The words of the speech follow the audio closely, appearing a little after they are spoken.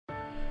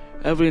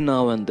Every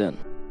now and then,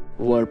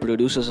 world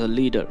produces a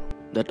leader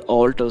that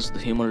alters the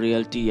human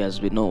reality as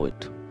we know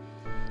it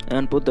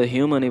and put the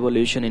human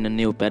evolution in a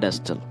new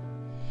pedestal.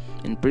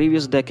 In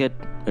previous decade,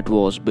 it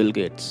was Bill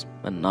Gates,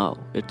 and now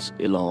it's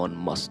Elon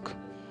Musk.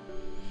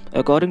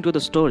 According to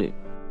the story,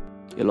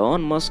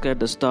 Elon Musk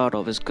at the start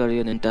of his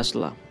career in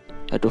Tesla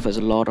had to face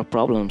a lot of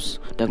problems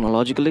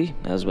technologically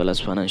as well as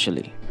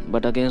financially.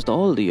 But against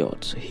all the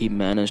odds, he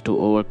managed to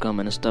overcome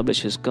and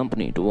establish his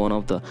company to one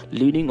of the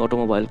leading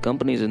automobile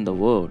companies in the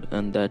world,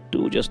 and that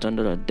too just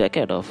under a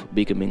decade of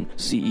becoming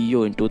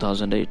CEO in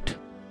 2008.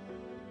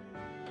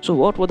 So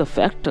what were the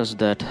factors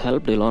that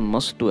helped Elon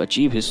Musk to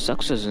achieve his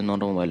success in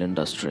automobile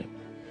industry?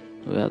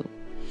 Well,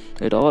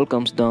 it all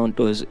comes down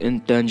to his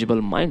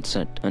intangible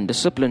mindset and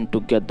discipline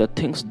to get the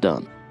things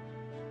done.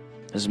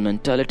 His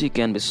mentality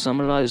can be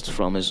summarized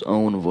from his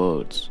own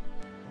words.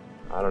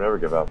 I don't ever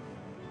give up.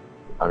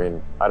 I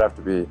mean, I'd have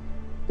to be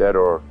dead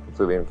or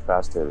completely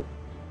incapacitated.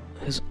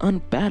 His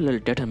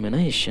unparalleled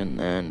determination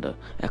and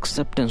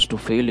acceptance to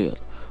failure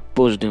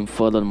pushed him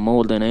further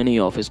more than any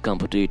of his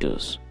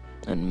competitors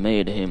and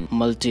made him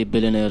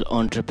multi-billionaire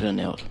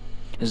entrepreneur.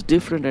 His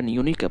different and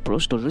unique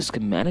approach to risk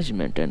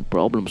management and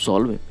problem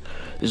solving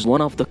is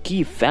one of the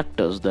key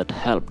factors that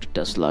helped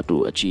Tesla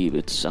to achieve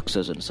its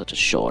success in such a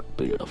short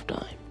period of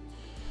time.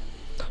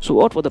 So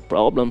what were the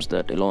problems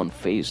that Elon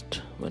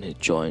faced when he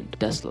joined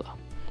Tesla?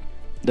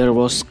 There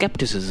was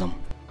skepticism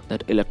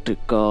that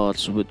electric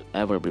cars would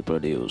ever be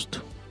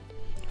produced.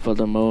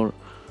 Furthermore,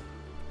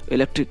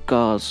 electric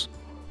cars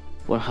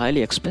were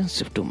highly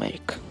expensive to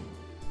make.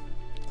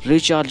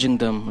 Recharging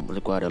them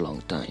required a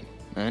long time,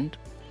 and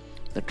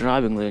the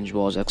driving range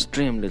was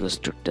extremely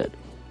restricted.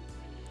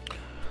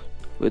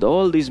 With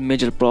all these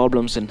major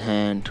problems in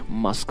hand,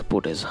 Musk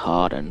put his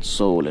heart and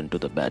soul into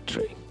the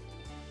battery.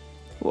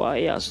 Why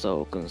are you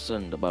so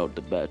concerned about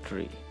the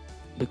battery?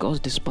 Because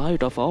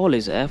despite of all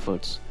his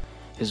efforts,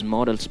 his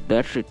model's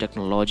battery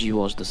technology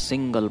was the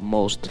single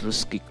most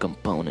risky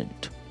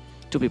component.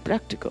 To be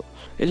practical,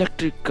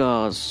 electric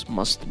cars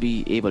must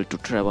be able to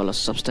travel a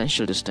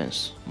substantial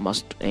distance,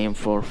 must aim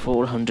for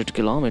 400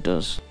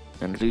 kilometers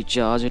and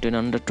recharge it in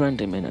under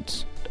 20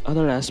 minutes.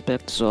 Other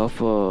aspects of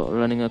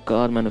running a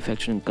car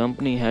manufacturing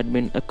company had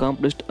been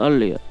accomplished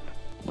earlier,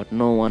 but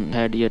no one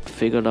had yet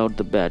figured out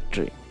the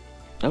battery.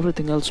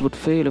 Everything else would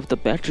fail if the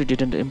battery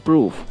didn't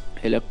improve.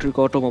 Electric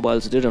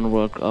automobiles didn't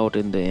work out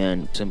in the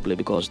end simply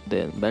because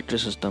their battery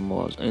system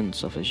was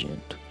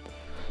insufficient.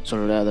 So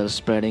rather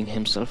spreading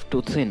himself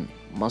too thin,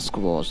 Musk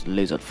was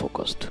laser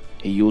focused.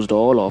 He used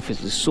all of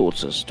his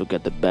resources to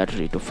get the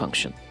battery to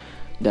function.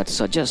 That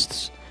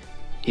suggests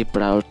he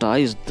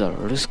prioritized the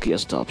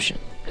riskiest option.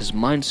 His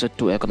mindset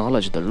to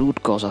acknowledge the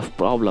root cause of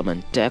problem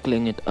and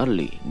tackling it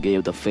early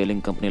gave the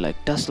failing company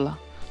like Tesla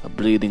a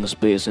breathing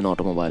space in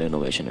automobile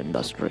innovation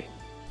industry.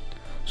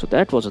 So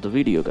that was the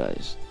video,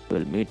 guys.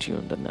 We'll meet you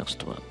in the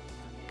next one.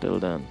 Till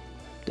then,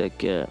 take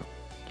care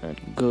and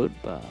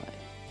goodbye.